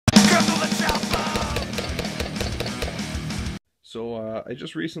I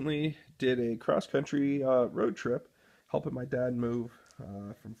just recently did a cross-country road trip, helping my dad move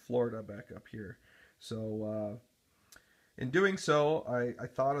from Florida back up here. So in doing so, I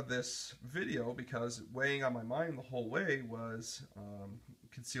thought of this video because weighing on my mind the whole way was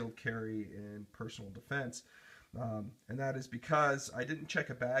concealed carry and personal defense. And that is because I didn't check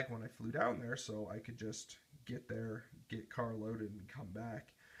a bag when I flew down there, so I could just get there, get car loaded, and come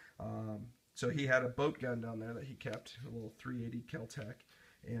back. So he had a boat gun down there that he kept, a little 380 Kel-Tec,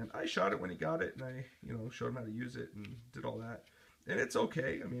 and I shot it when he got it, and I, showed him how to use it and did all that. And it's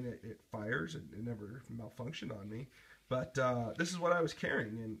okay. I mean, it fires. It never malfunctioned on me. But this is what I was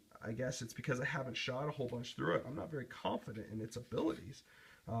carrying, and I guess it's because I haven't shot a whole bunch through it. I'm not very confident in its abilities.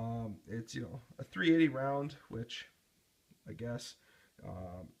 It's a 380 round, which I guess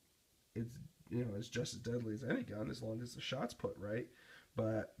it's is just as deadly as any gun as long as the shot's put right.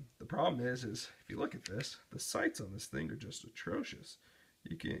 But the problem is if you look at this, the sights on this thing are just atrocious.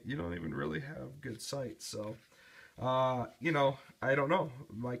 You don't even really have good sights. So, I don't know.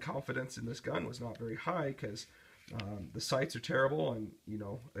 My confidence in this gun was not very high because the sights are terrible, and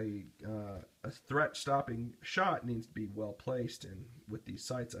a threat-stopping shot needs to be well placed. And with these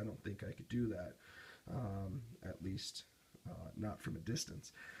sights, I don't think I could do that. At least not from a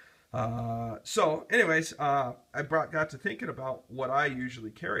distance. Anyways, I got to thinking about what I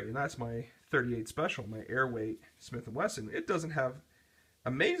usually carry, and that's my 38 Special, my Airweight Smith & Wesson. It doesn't have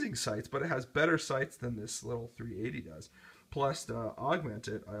amazing sights, but it has better sights than this little 380 does. Plus, to augment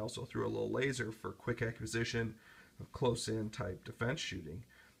it, I also threw a little laser for quick acquisition of close-in type defense shooting.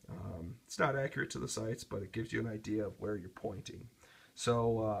 It's not accurate to the sights, but it gives you an idea of where you're pointing.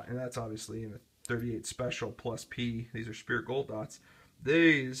 So, and that's obviously in a 38 Special plus P. These are Speer Gold Dots.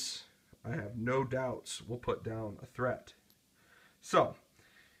 These, I have no doubts, will put down a threat. So,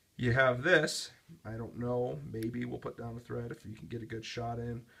 you have this. I don't know. Maybe we'll put down a threat if you can get a good shot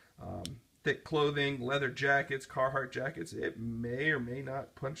in. Thick clothing, leather jackets, Carhartt jackets. It may or may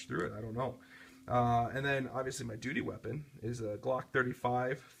not punch through it. I don't know. And then, obviously, my duty weapon is a Glock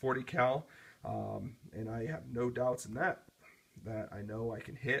 35 40 cal. And I have no doubts in that I know I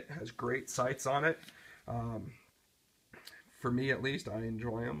can hit. It has great sights on it. For me at least, I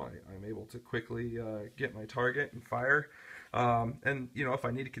enjoy them. I'm able to quickly get my target and fire. And if I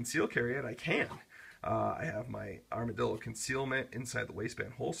need to conceal carry it, I can. I have my Armadillo concealment inside the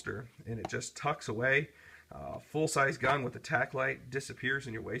waistband holster, and it just tucks away. Full-size gun with a tack light disappears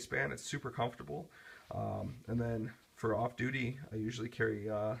in your waistband. It's super comfortable. And then for off-duty, I usually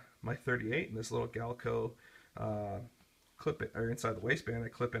carry my 38 in this little Galco clip it, or inside the waistband. I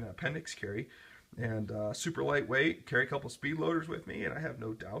clip in an appendix carry. And super lightweight, carry a couple speed loaders with me, and I have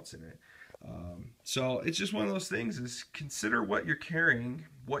no doubts in it. So it's just one of those things, is consider what you're carrying,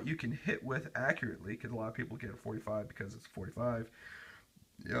 what you can hit with accurately, because a lot of people get a 45 because it's 45.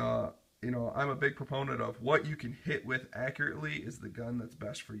 I'm a big proponent of what you can hit with accurately is the gun that's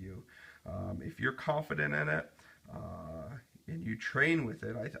best for you. If you're confident in it, and you train with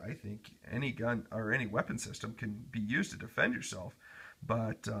it, I think any gun or any weapon system can be used to defend yourself.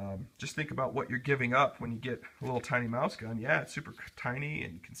 But just think about what you're giving up when you get a little tiny mouse gun. Yeah, it's super tiny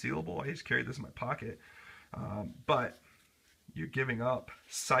and concealable. I just carry this in my pocket. But you're giving up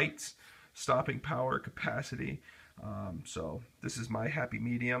sights, stopping power, capacity. So this is my happy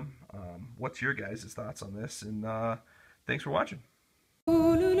medium. What's your guys' thoughts on this? And thanks for watching.